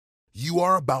You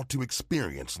are about to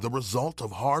experience the result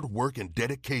of hard work and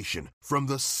dedication from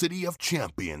the City of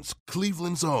Champions,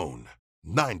 Cleveland's own,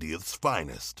 90th's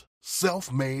finest.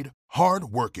 Self-made,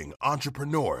 hard-working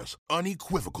entrepreneurs,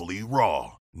 unequivocally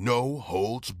raw, no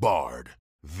holds barred.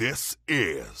 This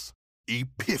is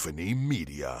Epiphany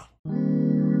Media.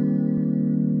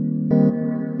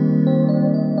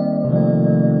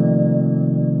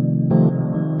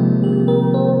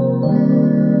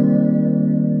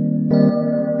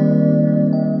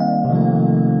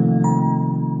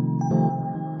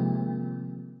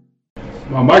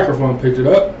 My microphone picked it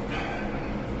up.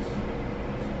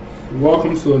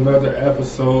 Welcome to another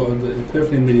episode of the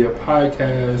Epiphany Media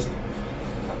Podcast.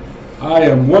 I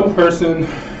am one person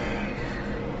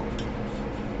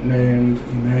named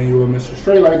Emmanuel Mr.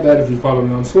 Straight Like That if you follow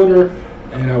me on Twitter,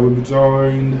 and I will be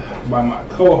joined by my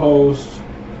co-host,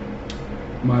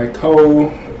 my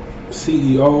co-CEO,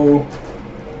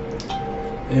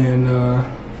 and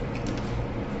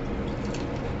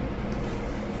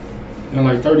in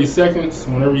like 30 seconds,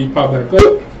 whenever you pop back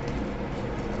up.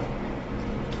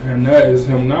 And that is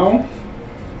him now.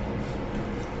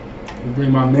 We'll bring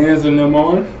my mans and them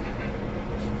on.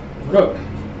 What up?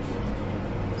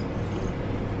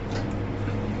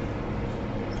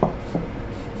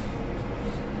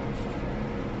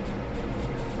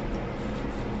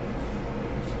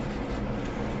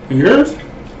 Can you hear us?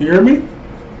 Can you hear me?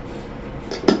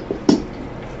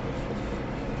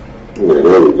 Yeah,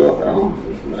 there we go.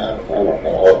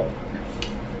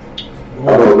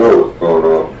 I don't know what's going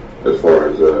on as far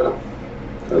as that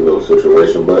little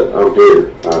situation, but I'm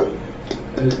here.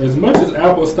 As much as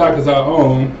Apple stock as I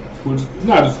own, which is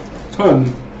not a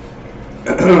ton,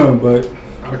 but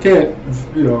I can't,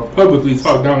 publicly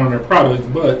talk down on their products,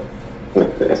 but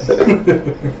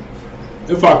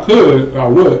if I could, I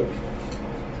would.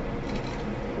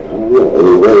 I don't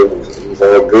know. It was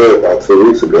all good about 2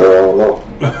 weeks ago. I don't know.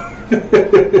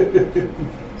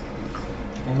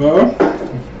 Well,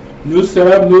 new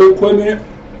setup, new equipment,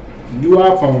 new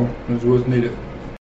iPhone is what's needed.